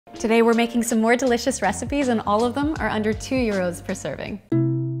Today we're making some more delicious recipes and all of them are under €2 per serving.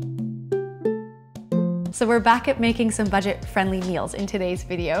 So we're back at making some budget-friendly meals in today's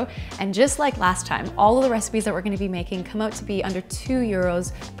video. And just like last time, all of the recipes that we're gonna be making come out to be under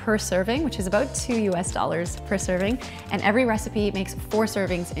 €2 per serving, which is about $2 per serving. And every recipe makes 4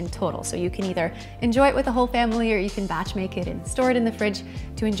 servings in total. So you can either enjoy it with the whole family or you can batch make it and store it in the fridge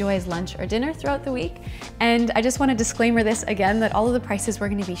to enjoy as lunch or dinner throughout the week. And I just wanna disclaimer this again, that all of the prices we're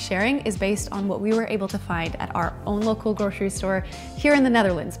gonna be sharing is based on what we were able to find at our own local grocery store here in the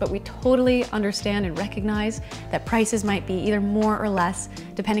Netherlands. But we totally understand and recognize that prices might be either more or less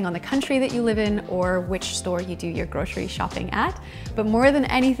depending on the country that you live in or which store you do your grocery shopping at. But more than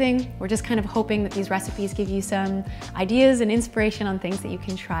anything, we're just kind of hoping that these recipes give you some ideas and inspiration on things that you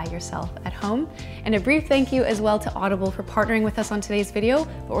can try yourself at home. And a brief thank you as well to Audible for partnering with us on today's video,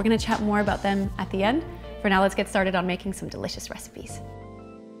 but we're gonna chat more about them at the end. For now, let's get started on making some delicious recipes.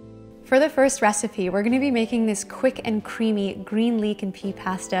 For the first recipe, we're gonna be making this quick and creamy green leek and pea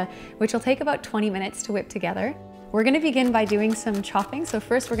pasta, which will take about 20 minutes to whip together. We're gonna begin by doing some chopping. So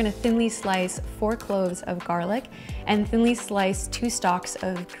first we're gonna thinly slice 4 cloves of garlic and thinly slice 2 stalks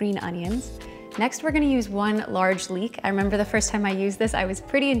of green onions. Next, we're gonna use 1 large leek. I remember the first time I used this, I was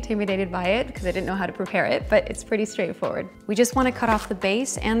pretty intimidated by it because I didn't know how to prepare it, but it's pretty straightforward. We just wanna cut off the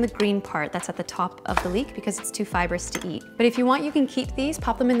base and the green part that's at the top of the leek because it's too fibrous to eat. But if you want, you can keep these,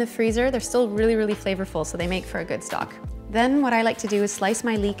 pop them in the freezer. They're still really, really flavorful, so they make for a good stock. Then what I like to do is slice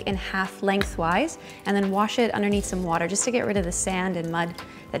my leek in half lengthwise and then wash it underneath some water just to get rid of the sand and mud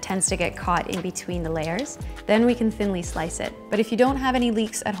that tends to get caught in between the layers. Then we can thinly slice it. But if you don't have any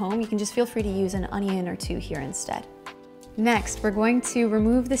leeks at home, you can just feel free to use an onion or 2 here instead. Next, we're going to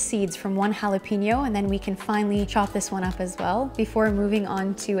remove the seeds from 1 jalapeno and then we can finely chop this one up as well before moving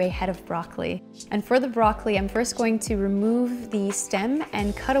on to a head of broccoli. And for the broccoli, I'm first going to remove the stem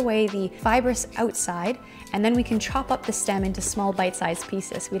and cut away the fibrous outside, and then we can chop up the stem into small bite-sized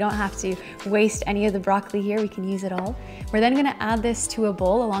pieces. We don't have to waste any of the broccoli here, we can use it all. We're then gonna add this to a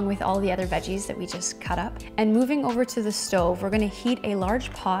bowl along with all the other veggies that we just cut up. And moving over to the stove, we're gonna heat a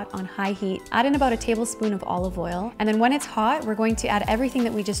large pot on high heat, add in about a tablespoon of olive oil, and then when it's hot, we're going to add everything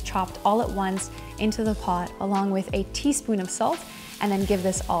that we just chopped all at once into the pot along with a teaspoon of salt, and then give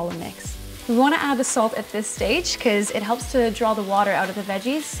this all a mix. We want to add the salt at this stage because it helps to draw the water out of the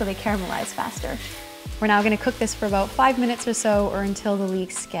veggies so they caramelize faster. We're now going to cook this for about 5 minutes or so, or until the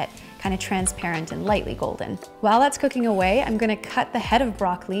leeks get kind of transparent and lightly golden. While that's cooking away, I'm gonna cut the head of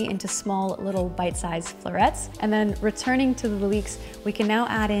broccoli into small little bite-sized florets. And then returning to the leeks, we can now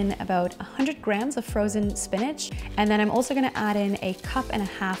add in about 100 grams of frozen spinach. And then I'm also gonna add in a 1.5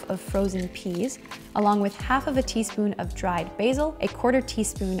 cups of frozen peas, along with 1/2 teaspoon of dried basil, a 1/4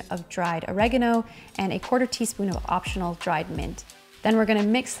 teaspoon of dried oregano, and a 1/4 teaspoon of optional dried mint. Then we're gonna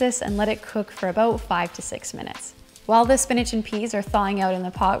mix this and let it cook for about 5 to 6 minutes. While the spinach and peas are thawing out in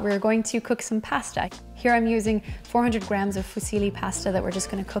the pot, we're going to cook some pasta. Here I'm using 400 grams of fusilli pasta that we're just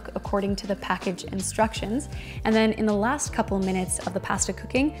gonna cook according to the package instructions. And then in the last couple minutes of the pasta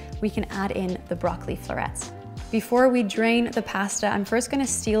cooking, we can add in the broccoli florets. Before we drain the pasta, I'm first gonna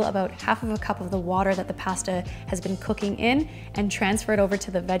steal about 1/2 cup of the water that the pasta has been cooking in and transfer it over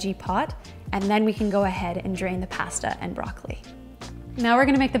to the veggie pot. And then we can go ahead and drain the pasta and broccoli. Now we're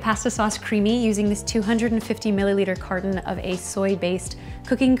gonna make the pasta sauce creamy using this 250 milliliter carton of a soy-based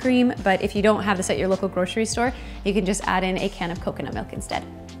cooking cream, but if you don't have this at your local grocery store, you can just add in a can of coconut milk instead.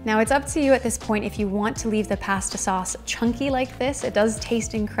 Now it's up to you at this point if you want to leave the pasta sauce chunky like this. It does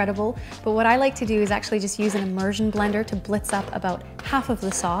taste incredible, but what I like to do is actually just use an immersion blender to blitz up about half of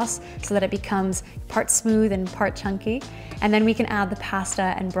the sauce so that it becomes part smooth and part chunky. And then we can add the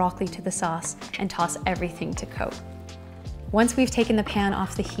pasta and broccoli to the sauce and toss everything to coat. Once we've taken the pan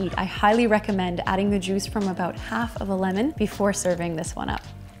off the heat, I highly recommend adding the juice from about 1/2 of a lemon before serving this one up.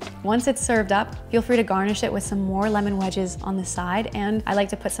 Once it's served up, feel free to garnish it with some more lemon wedges on the side, and I like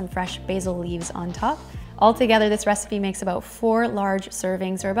to put some fresh basil leaves on top. Altogether, this recipe makes about 4 large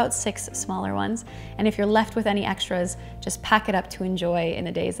servings or about 6 smaller ones, and if you're left with any extras, just pack it up to enjoy in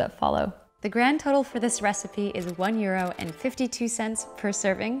the days that follow. The grand total for this recipe is €1.52 per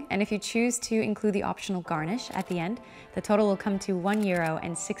serving, and if you choose to include the optional garnish at the end, the total will come to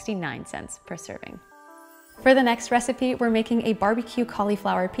 €1.69 per serving. For the next recipe, we're making a barbecue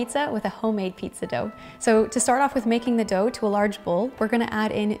cauliflower pizza with a homemade pizza dough. So to start off with making the dough to a large bowl, we're gonna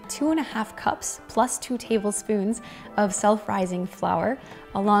add in 2.5 cups plus 2 tablespoons of self-rising flour,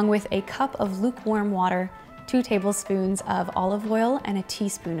 along with a cup of lukewarm water, 2 tablespoons of olive oil, and a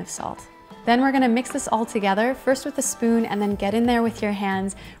teaspoon of salt. Then we're gonna mix this all together, first with a spoon and then get in there with your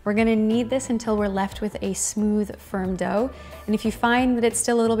hands. We're gonna knead this until we're left with a smooth, firm dough. And if you find that it's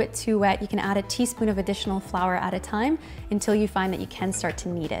still a little bit too wet, you can add a teaspoon of additional flour at a time until you find that you can start to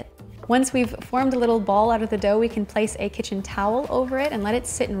knead it. Once we've formed a little ball out of the dough, we can place a kitchen towel over it and let it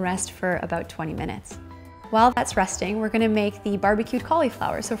sit and rest for about 20 minutes. While that's resting, we're gonna make the barbecued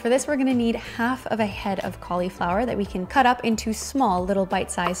cauliflower. So for this, we're gonna need half of a head of cauliflower that we can cut up into small little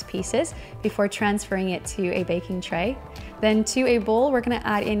bite-sized pieces before transferring it to a baking tray. Then to a bowl, we're gonna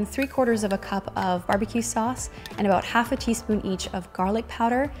add in 3/4 of a cup of barbecue sauce and about half a teaspoon each of garlic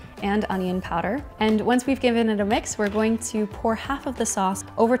powder and onion powder. And once we've given it a mix, we're going to pour half of the sauce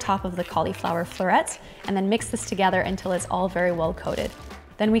over top of the cauliflower florets and then mix this together until it's all very well coated.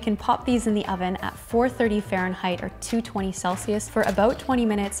 Then we can pop these in the oven at 430 Fahrenheit or 220 Celsius for about 20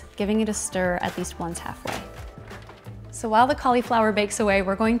 minutes, giving it a stir at least once halfway. So while the cauliflower bakes away,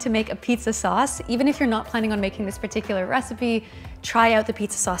 we're going to make a pizza sauce. Even if you're not planning on making this particular recipe, try out the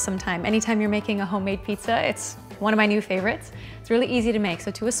pizza sauce sometime. Anytime you're making a homemade pizza, it's one of my new favorites. It's really easy to make.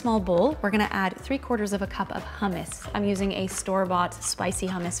 So to a small bowl, we're gonna add 3/4 of a cup of hummus. I'm using a store-bought spicy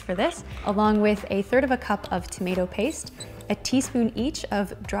hummus for this, along with 1/3 of a cup of tomato paste, a teaspoon each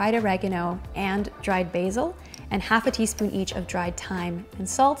of dried oregano and dried basil, and half a teaspoon each of dried thyme and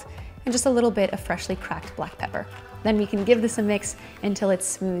salt, and just a little bit of freshly cracked black pepper. Then we can give this a mix until it's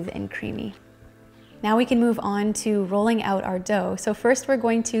smooth and creamy. Now we can move on to rolling out our dough. So first we're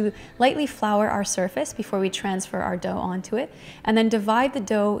going to lightly flour our surface before we transfer our dough onto it, and then divide the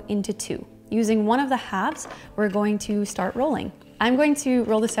dough into two. Using one of the halves, we're going to start rolling. I'm going to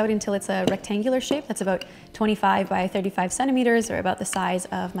roll this out until it's a rectangular shape that's about 25 by 35 centimeters, or about the size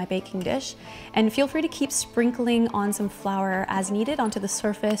of my baking dish. And feel free to keep sprinkling on some flour as needed onto the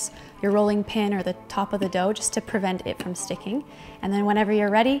surface, your rolling pin, or the top of the dough, just to prevent it from sticking. And then whenever you're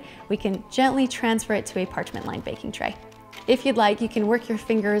ready, we can gently transfer it to a parchment-lined baking tray. If you'd like, you can work your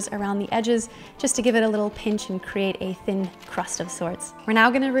fingers around the edges just to give it a little pinch and create a thin crust of sorts. We're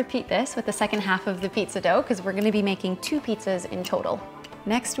now gonna repeat this with the second half of the pizza dough because we're gonna be making 2 pizzas in total.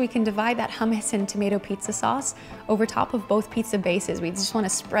 Next, we can divide that hummus and tomato pizza sauce over top of both pizza bases. We just want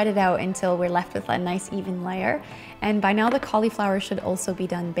to spread it out until we're left with a nice even layer. And by now the cauliflower should also be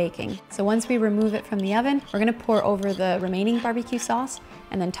done baking. So once we remove it from the oven, we're going to pour over the remaining barbecue sauce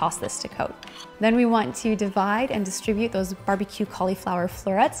and then toss this to coat. Then we want to divide and distribute those barbecue cauliflower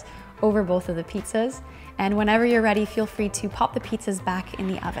florets over both of the pizzas. And whenever you're ready, feel free to pop the pizzas back in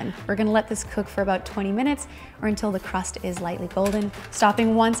the oven. We're gonna let this cook for about 20 minutes or until the crust is lightly golden,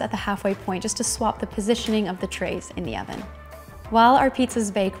 stopping once at the halfway point just to swap the positioning of the trays in the oven. While our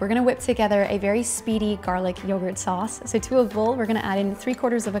pizzas bake, we're gonna whip together a very speedy garlic yogurt sauce. So to a bowl, we're gonna add in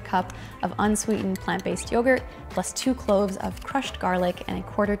 3/4 of a cup of unsweetened plant-based yogurt, plus 2 cloves of crushed garlic and a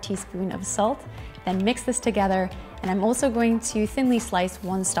 1/4 teaspoon of salt. Then mix this together, and I'm also going to thinly slice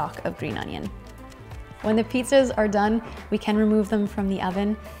 1 stalk of green onion. When the pizzas are done, we can remove them from the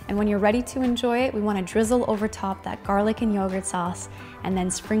oven, and when you're ready to enjoy it, we want to drizzle over top that garlic and yogurt sauce and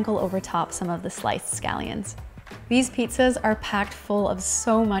then sprinkle over top some of the sliced scallions. These pizzas are packed full of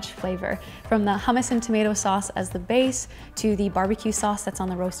so much flavor, from the hummus and tomato sauce as the base, to the barbecue sauce that's on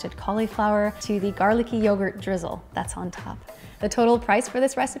the roasted cauliflower, to the garlicky yogurt drizzle that's on top. The total price for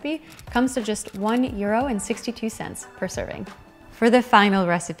this recipe comes to just €1.62 per serving. For the final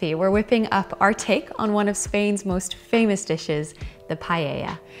recipe, we're whipping up our take on one of Spain's most famous dishes, the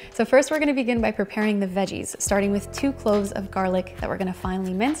paella. So first we're gonna begin by preparing the veggies, starting with 2 cloves of garlic that we're gonna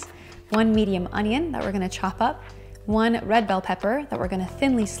finely mince, 1 medium onion that we're gonna chop up, 1 red bell pepper that we're gonna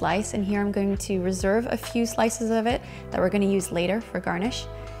thinly slice, and here I'm going to reserve a few slices of it that we're gonna use later for garnish.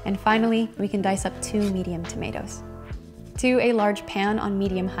 And finally, we can dice up 2 medium tomatoes. To a large pan on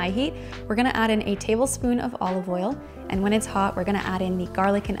medium-high heat, we're gonna add in a tablespoon of olive oil, and when it's hot, we're gonna add in the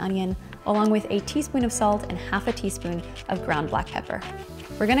garlic and onion, along with a teaspoon of salt and half a teaspoon of ground black pepper.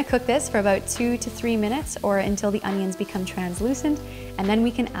 We're gonna cook this for about 2 to 3 minutes, or until the onions become translucent, and then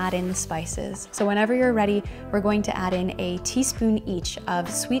we can add in the spices. So whenever you're ready, we're going to add in a teaspoon each of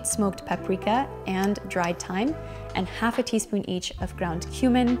sweet smoked paprika and dried thyme, and half a teaspoon each of ground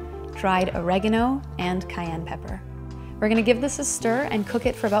cumin, dried oregano, and cayenne pepper. We're gonna give this a stir and cook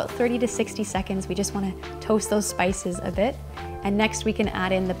it for about 30 to 60 seconds. We just wanna toast those spices a bit. And next we can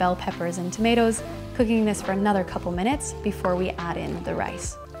add in the bell peppers and tomatoes, cooking this for another couple minutes before we add in the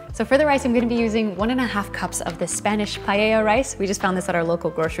rice. So for the rice, I'm gonna be using 1½ cups of the Spanish paella rice. We just found this at our local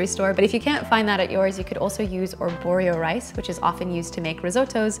grocery store, but if you can't find that at yours, you could also use arborio rice, which is often used to make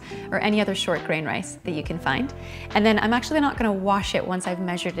risottos or any other short grain rice that you can find. And then I'm actually not gonna wash it once I've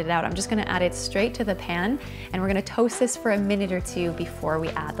measured it out. I'm just gonna add it straight to the pan, and we're gonna toast this for a minute or 2 before we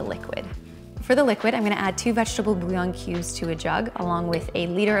add the liquid. For the liquid, I'm gonna add 2 vegetable bouillon cubes to a jug, along with a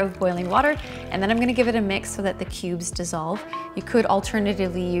liter of boiling water, and then I'm gonna give it a mix so that the cubes dissolve. You could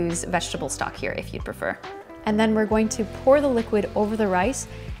alternatively use vegetable stock here if you'd prefer. And then we're going to pour the liquid over the rice,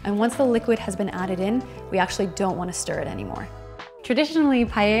 and once the liquid has been added in, we actually don't want to stir it anymore. Traditionally,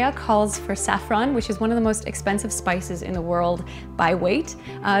 paella calls for saffron, which is one of the most expensive spices in the world by weight.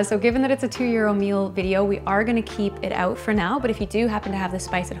 So given that it's a €2 meal video, we are gonna keep it out for now, but if you do happen to have the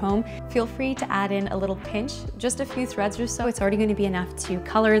spice at home, feel free to add in a little pinch, just a few threads or so. It's already gonna be enough to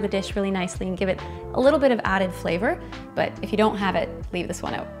color the dish really nicely and give it a little bit of added flavor, but if you don't have it, leave this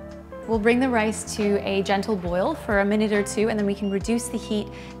one out. We'll bring the rice to a gentle boil for a minute or two, and then we can reduce the heat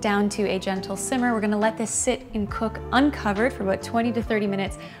down to a gentle simmer. We're gonna let this sit and cook uncovered for about 20 to 30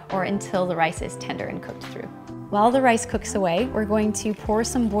 minutes or until the rice is tender and cooked through. While the rice cooks away, we're going to pour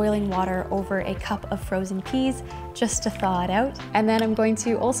some boiling water over a cup of frozen peas just to thaw it out. And then I'm going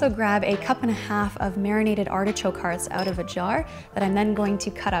to also grab a cup and a half of marinated artichoke hearts out of a jar that I'm then going to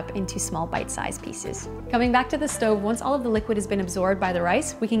cut up into small bite-sized pieces. Coming back to the stove, once all of the liquid has been absorbed by the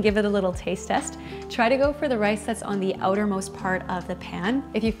rice, we can give it a little taste test. Try to go for the rice that's on the outermost part of the pan.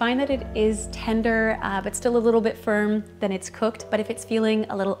 If you find that it is tender, but still a little bit firm, then it's cooked. But if it's feeling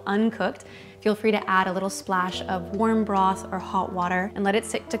a little uncooked, feel free to add a little splash of warm broth or hot water and let it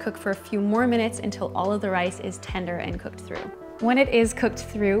sit to cook for a few more minutes until all of the rice is tender and cooked through. When it is cooked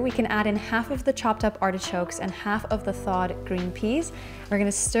through, we can add in half of the chopped up artichokes and half of the thawed green peas. We're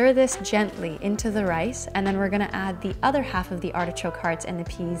gonna stir this gently into the rice, and then we're gonna add the other half of the artichoke hearts and the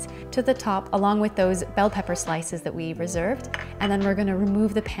peas to the top, along with those bell pepper slices that we reserved. And then we're gonna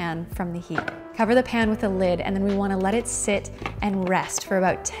remove the pan from the heat. Cover the pan with a lid, and then we wanna let it sit and rest for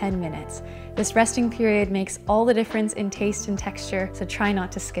about 10 minutes. This resting period makes all the difference in taste and texture, so try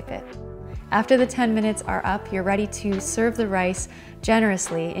not to skip it. After the 10 minutes are up, you're ready to serve the rice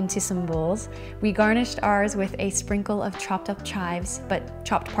generously into some bowls. We garnished ours with a sprinkle of chopped up chives, but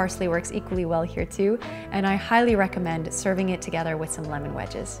chopped parsley works equally well here too, and I highly recommend serving it together with some lemon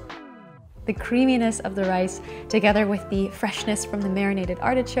wedges. The creaminess of the rice, together with the freshness from the marinated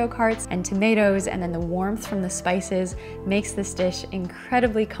artichoke hearts and tomatoes, and then the warmth from the spices, makes this dish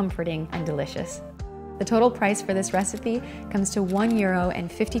incredibly comforting and delicious. The total price for this recipe comes to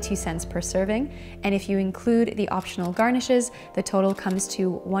 €1.52 per serving, and if you include the optional garnishes, the total comes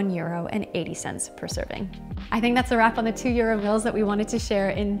to €1.80 per serving. I think that's a wrap on the €2 meals that we wanted to share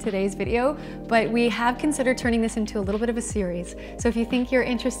in today's video, but we have considered turning this into a little bit of a series. So if you think you're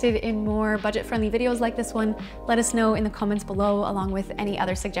interested in more budget-friendly videos like this one, let us know in the comments below, along with any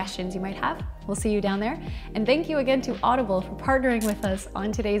other suggestions you might have. We'll see you down there. And thank you again to Audible for partnering with us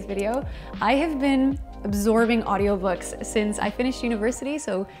on today's video. I have been absorbing audiobooks since I finished university,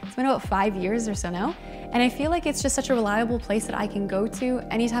 so it's been about 5 years or so now. And I feel like it's just such a reliable place that I can go to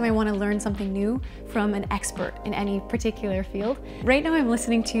anytime I want to learn something new from an expert in any particular field. Right now I'm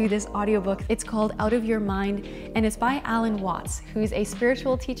listening to this audiobook. It's called Out of Your Mind, and it's by Alan Watts, who's a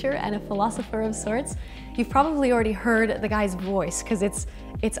spiritual teacher and a philosopher of sorts. You've probably already heard the guy's voice because it's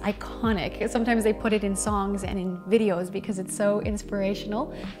iconic. Sometimes they put it in songs and in videos because it's so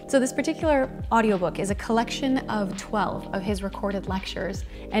inspirational. So this particular audiobook is a collection of 12 of his recorded lectures,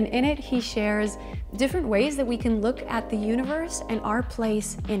 and in it he shares different ways that we can look at the universe and our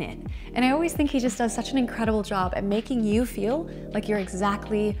place in it. And I always think he just does such an incredible job at making you feel like you're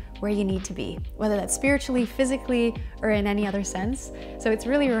exactly where you need to be, whether that's spiritually, physically, or in any other sense. So it's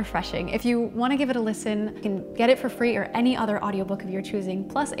really refreshing. If you want to give it a listen, you can get it for free or any other audiobook of your choosing,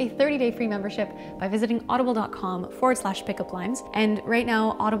 plus a 30-day free membership by visiting audible.com/pickuplines. And right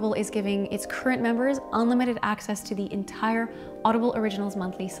now, Audible is giving its current members unlimited access to the entire Audible Originals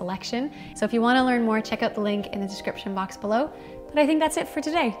monthly selection. So if you want to learn more, check out the link in the description box below. But I think that's it for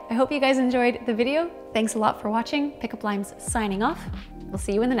today. I hope you guys enjoyed the video. Thanks a lot for watching. Pickup Lines signing off. We'll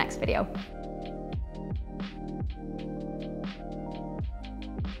see you in the next video.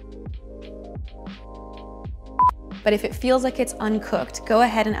 But if it feels like it's uncooked, go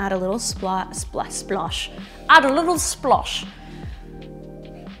ahead and add a little splosh. Add a little splosh.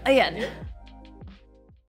 Again.